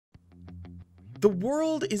The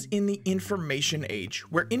world is in the information age,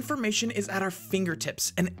 where information is at our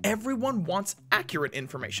fingertips and everyone wants accurate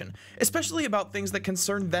information, especially about things that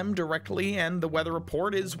concern them directly, and the weather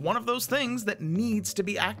report is one of those things that needs to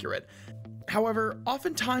be accurate. However,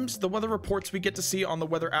 oftentimes the weather reports we get to see on the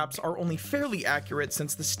weather apps are only fairly accurate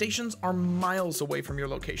since the stations are miles away from your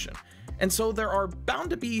location, and so there are bound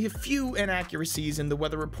to be a few inaccuracies in the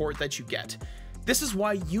weather report that you get. This is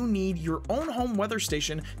why you need your own home weather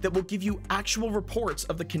station that will give you actual reports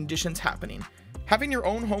of the conditions happening. Having your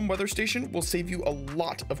own home weather station will save you a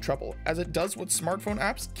lot of trouble, as it does what smartphone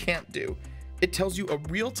apps can't do. It tells you a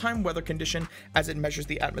real-time weather condition as it measures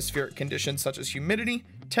the atmospheric conditions such as humidity,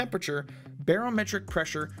 temperature, barometric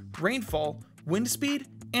pressure, rainfall, wind speed,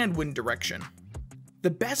 and wind direction. The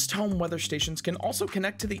best home weather stations can also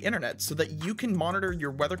connect to the internet so that you can monitor your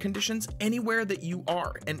weather conditions anywhere that you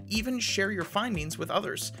are and even share your findings with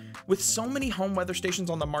others. With so many home weather stations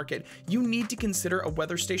on the market, you need to consider a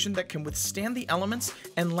weather station that can withstand the elements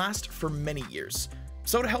and last for many years.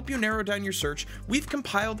 So to help you narrow down your search, we've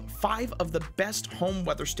compiled 5 of the best home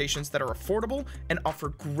weather stations that are affordable and offer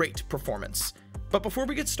great performance. But before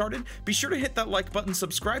we get started, be sure to hit that like button,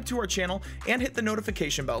 subscribe to our channel, and hit the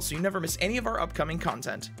notification bell so you never miss any of our upcoming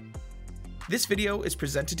content. This video is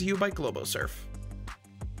presented to you by GloboSurf.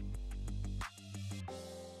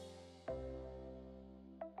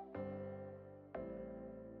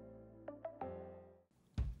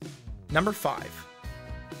 Number 5.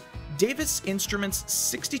 Davis Instruments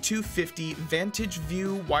 6250 Vantage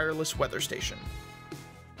View Wireless Weather Station.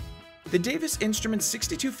 The Davis Instruments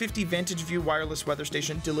 6250 Vantage View Wireless Weather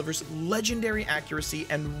Station delivers legendary accuracy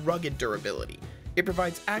and rugged durability. It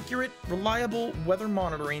provides accurate, reliable weather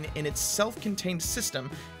monitoring in its self-contained system.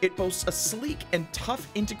 It boasts a sleek and tough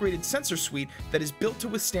integrated sensor suite that is built to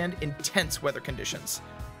withstand intense weather conditions.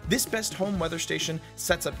 This best home weather station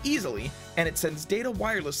sets up easily, and it sends data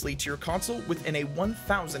wirelessly to your console within a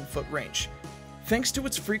 1,000-foot range. Thanks to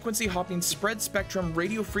its frequency-hopping spread spectrum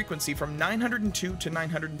radio frequency from 902 to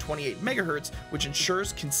 928 MHz, which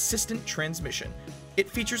ensures consistent transmission. It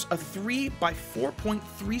features a 3 by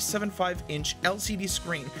 4.375-inch LCD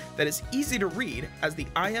screen that is easy to read as the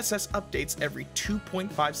ISS updates every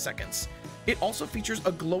 2.5 seconds. It also features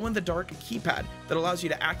a glow-in-the-dark keypad that allows you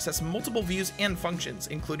to access multiple views and functions,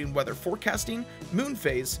 including weather forecasting, moon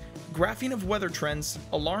phase, graphing of weather trends,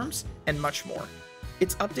 alarms, and much more.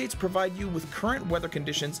 Its updates provide you with current weather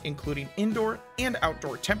conditions including indoor and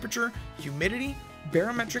outdoor temperature, humidity,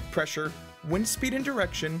 barometric pressure, wind speed and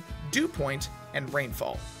direction, dew point, and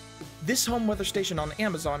rainfall. This home weather station on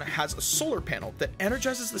Amazon has a solar panel that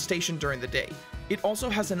energizes the station during the day. It also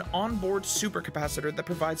has an onboard supercapacitor that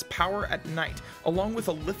provides power at night, along with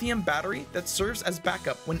a lithium battery that serves as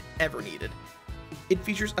backup whenever needed. It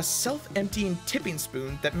features a self-emptying tipping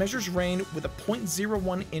spoon that measures rain with a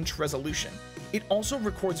 0.01-inch resolution. It also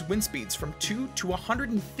records wind speeds from 2 to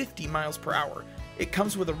 150 miles per hour. It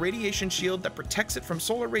comes with a radiation shield that protects it from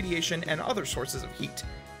solar radiation and other sources of heat.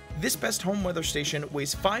 This best home weather station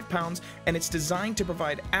weighs 5 pounds, and it's designed to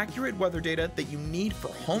provide accurate weather data that you need for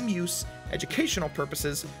home use, educational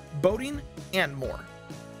purposes, boating, and more.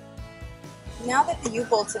 Now that the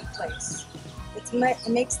U-bolt's in place, it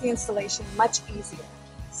makes the installation much easier.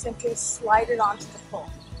 Simply slide it onto the pole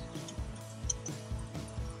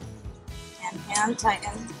and hand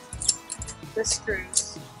tighten the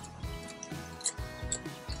screws.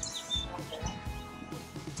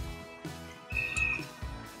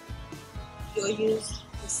 You'll use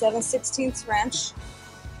the 7/16 wrench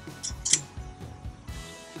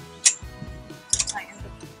to tighten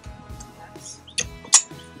the nuts,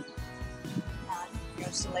 and your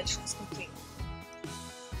installation is complete.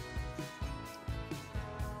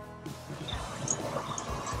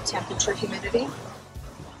 Temperature, humidity,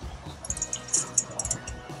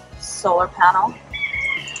 solar panel,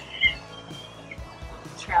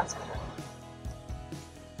 transmitter.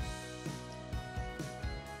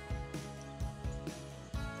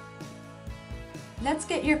 Let's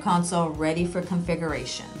get your console ready for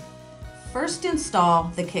configuration. First,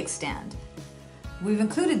 install the kickstand. We've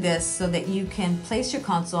included this so that you can place your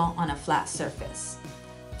console on a flat surface.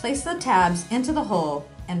 Place the tabs into the hole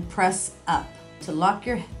and press up to lock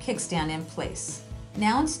your kickstand in place.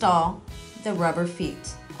 Now install the rubber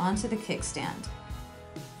feet onto the kickstand.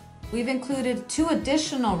 We've included 2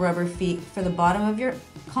 additional rubber feet for the bottom of your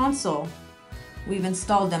console. We've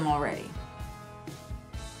installed them already.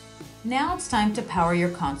 Now it's time to power your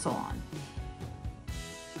console on.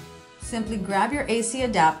 Simply grab your AC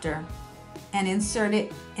adapter and insert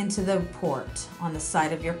it into the port on the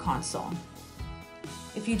side of your console.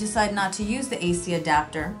 If you decide not to use the AC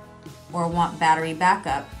adapter or want battery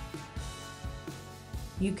backup,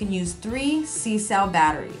 you can use 3 C-cell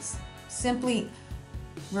batteries. Simply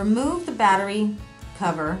remove the battery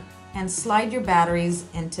cover and slide your batteries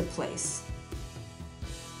into place.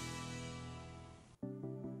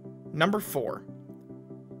 Number 4.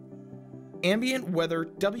 Ambient Weather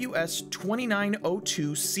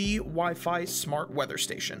WS2902C Wi-Fi Smart Weather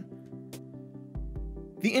Station.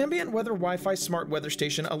 The Ambient Weather Wi-Fi Smart Weather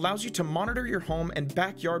Station allows you to monitor your home and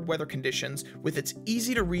backyard weather conditions with its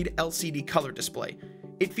easy-to-read LCD color display.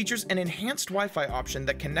 It features an enhanced Wi-Fi option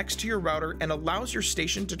that connects to your router and allows your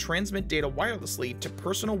station to transmit data wirelessly to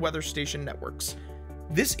personal weather station networks.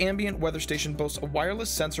 This ambient weather station boasts a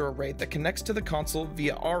wireless sensor array that connects to the console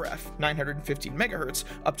via RF 915 MHz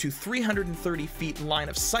up to 330 feet line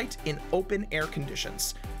of sight in open air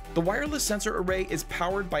conditions. The wireless sensor array is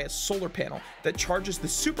powered by a solar panel that charges the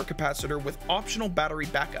supercapacitor with optional battery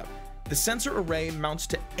backup. The sensor array mounts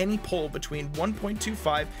to any pole between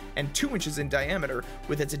 1.25 and 2 inches in diameter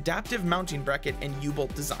with its adaptive mounting bracket and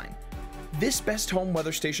U-bolt design. This best home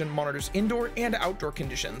weather station monitors indoor and outdoor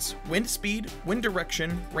conditions, wind speed, wind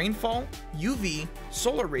direction, rainfall, UV,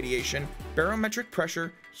 solar radiation, barometric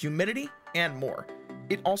pressure, humidity, and more.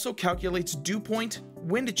 It also calculates dew point,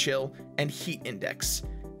 wind chill, and heat index.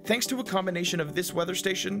 Thanks to a combination of this weather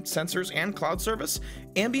station, sensors, and cloud service,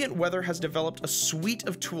 Ambient Weather has developed a suite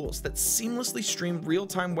of tools that seamlessly stream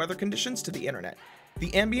real-time weather conditions to the internet.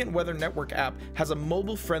 The Ambient Weather Network app has a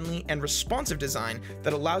mobile-friendly and responsive design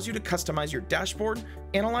that allows you to customize your dashboard,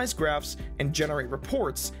 analyze graphs, and generate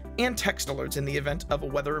reports and text alerts in the event of a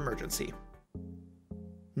weather emergency.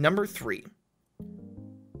 Number 3.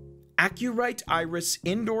 AccuRite Iris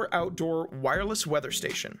Indoor-Outdoor Wireless Weather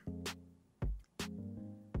Station.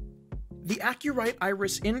 The AccuRite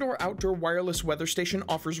Iris Indoor-Outdoor Wireless Weather Station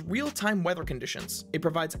offers real-time weather conditions. It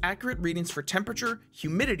provides accurate readings for temperature,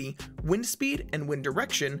 humidity, wind speed and wind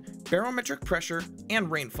direction, barometric pressure, and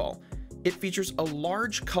rainfall. It features a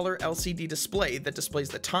large color LCD display that displays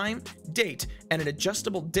the time, date, and an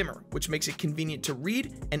adjustable dimmer, which makes it convenient to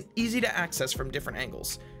read and easy to access from different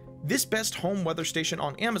angles. This best home weather station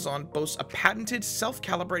on Amazon boasts a patented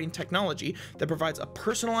self-calibrating technology that provides a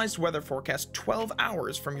personalized weather forecast 12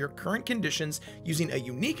 hours from your current conditions using a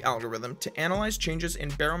unique algorithm to analyze changes in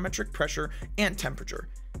barometric pressure and temperature.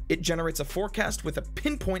 It generates a forecast with a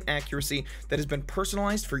pinpoint accuracy that has been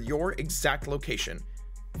personalized for your exact location.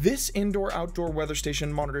 This indoor-outdoor weather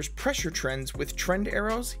station monitors pressure trends with trend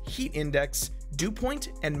arrows, heat index, dew point,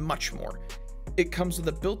 and much more. It comes with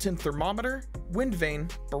a built-in thermometer, wind vane,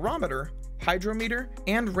 barometer, hydrometer,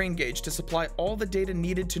 and rain gauge to supply all the data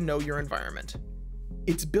needed to know your environment.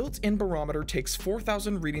 Its built-in barometer takes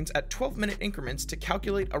 4,000 readings at 12-minute increments to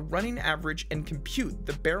calculate a running average and compute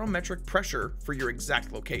the barometric pressure for your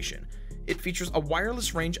exact location. It features a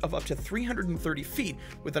wireless range of up to 330 feet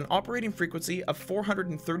with an operating frequency of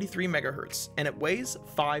 433 MHz, and it weighs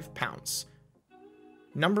 5 pounds.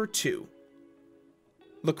 Number 2.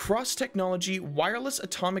 Crosse Technology Wireless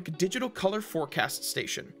Atomic Digital Color Forecast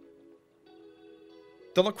Station.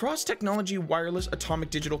 The Crosse Technology Wireless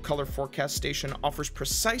Atomic Digital Color Forecast Station offers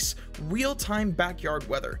precise, real-time backyard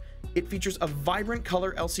weather. It features a vibrant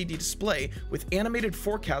color LCD display with animated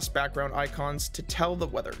forecast background icons to tell the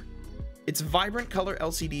weather. Its vibrant color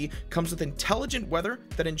LCD comes with intelligent weather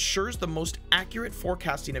that ensures the most accurate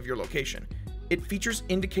forecasting of your location. It features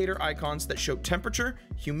indicator icons that show temperature,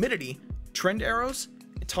 humidity, trend arrows,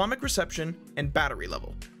 atomic reception, and battery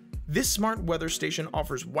level. This smart weather station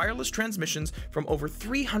offers wireless transmissions from over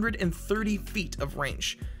 330 feet of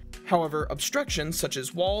range. However, obstructions such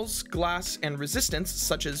as walls, glass, and resistance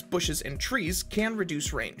such as bushes and trees can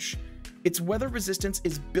reduce range. Its weather resistance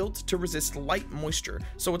is built to resist light moisture,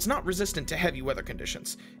 so it's not resistant to heavy weather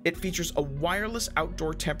conditions. It features a wireless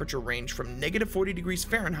outdoor temperature range from -40 degrees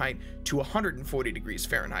Fahrenheit to 140 degrees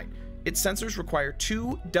Fahrenheit. Its sensors require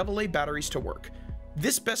 2 AA batteries to work.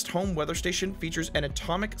 This best home weather station features an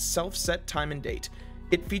atomic self-set time and date.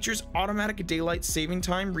 It features automatic daylight saving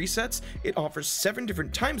time resets, it offers 7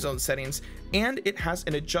 different time zone settings, and it has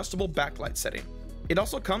an adjustable backlight setting. It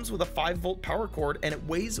also comes with a 5-volt power cord and it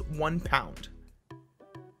weighs 1 pound.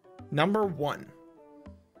 Number 1.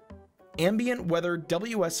 Ambient Weather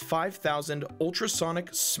WS5000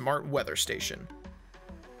 Ultrasonic Smart Weather Station.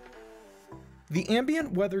 The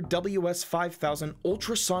Ambient Weather WS5000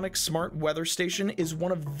 Ultrasonic Smart Weather Station is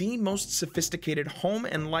one of the most sophisticated home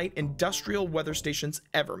and light industrial weather stations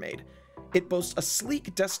ever made. It boasts a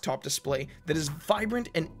sleek desktop display that is vibrant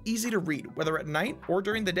and easy to read, whether at night or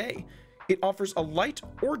during the day. It offers a light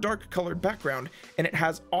or dark colored background, and it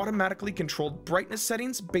has automatically controlled brightness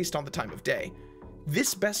settings based on the time of day.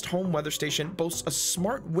 This best home weather station boasts a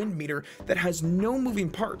smart wind meter that has no moving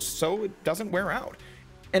parts, so it doesn't wear out.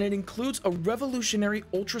 and it includes a revolutionary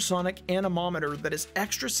ultrasonic anemometer that is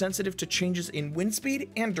extra sensitive to changes in wind speed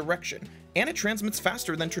and direction, and it transmits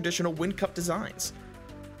faster than traditional wind cup designs.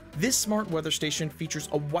 This smart weather station features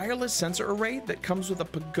a wireless sensor array that comes with a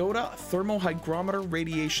Pagoda thermohygrometer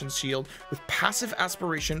radiation shield with passive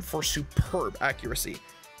aspiration for superb accuracy.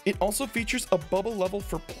 It also features a bubble level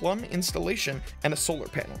for plumb installation and a solar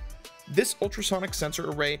panel. This ultrasonic sensor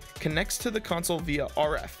array connects to the console via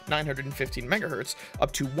RF 915 MHz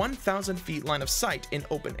up to 1,000 feet line of sight in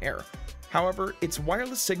open air. However, its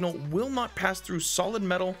wireless signal will not pass through solid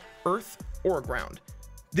metal, earth, or ground.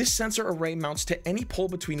 This sensor array mounts to any pole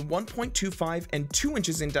between 1.25 and 2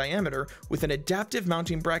 inches in diameter with an adaptive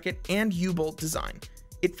mounting bracket and U-bolt design.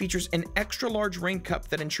 It features an extra large rain cup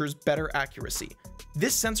that ensures better accuracy.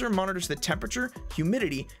 This sensor monitors the temperature,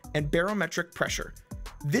 humidity, and barometric pressure.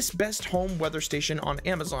 This best home weather station on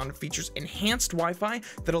Amazon features enhanced Wi-Fi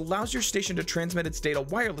that allows your station to transmit its data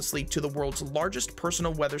wirelessly to the world's largest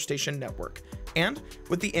personal weather station network. And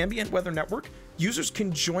with the Ambient Weather Network, users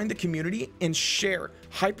can join the community and share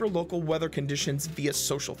hyperlocal weather conditions via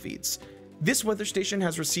social feeds. This weather station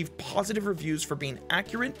has received positive reviews for being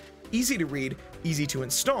accurate, easy to read, easy to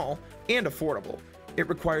install, and affordable. It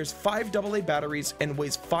requires 5 AA batteries and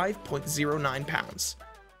weighs 5.09 pounds.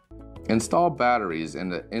 Install batteries in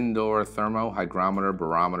the indoor thermohygrometer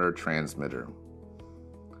barometer transmitter.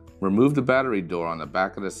 Remove the battery door on the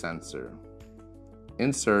back of the sensor.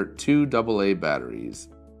 Insert 2 AA batteries.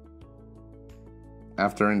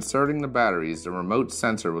 After inserting the batteries, the remote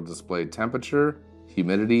sensor will display temperature,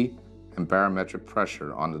 humidity, and barometric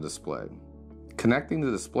pressure on the display. Connecting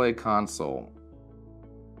the display console.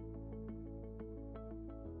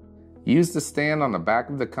 Use the stand on the back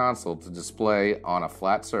of the console to display on a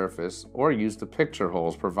flat surface, or use the picture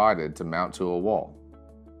holes provided to mount to a wall.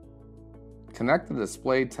 Connect the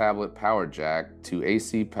display tablet power jack to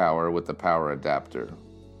AC power with the power adapter.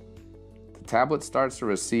 The tablet starts to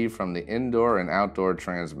receive from the indoor and outdoor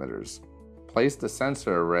transmitters. Place the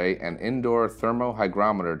sensor array and indoor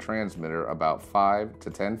thermohygrometer transmitter about 5 to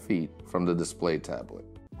 10 feet from the display tablet.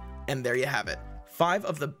 And there you have it. 5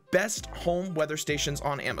 of the best home weather stations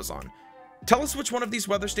on Amazon. Tell us which one of these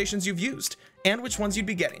weather stations you've used, and which ones you'd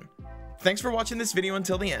be getting. Thanks for watching this video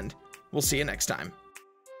until the end. We'll see you next time.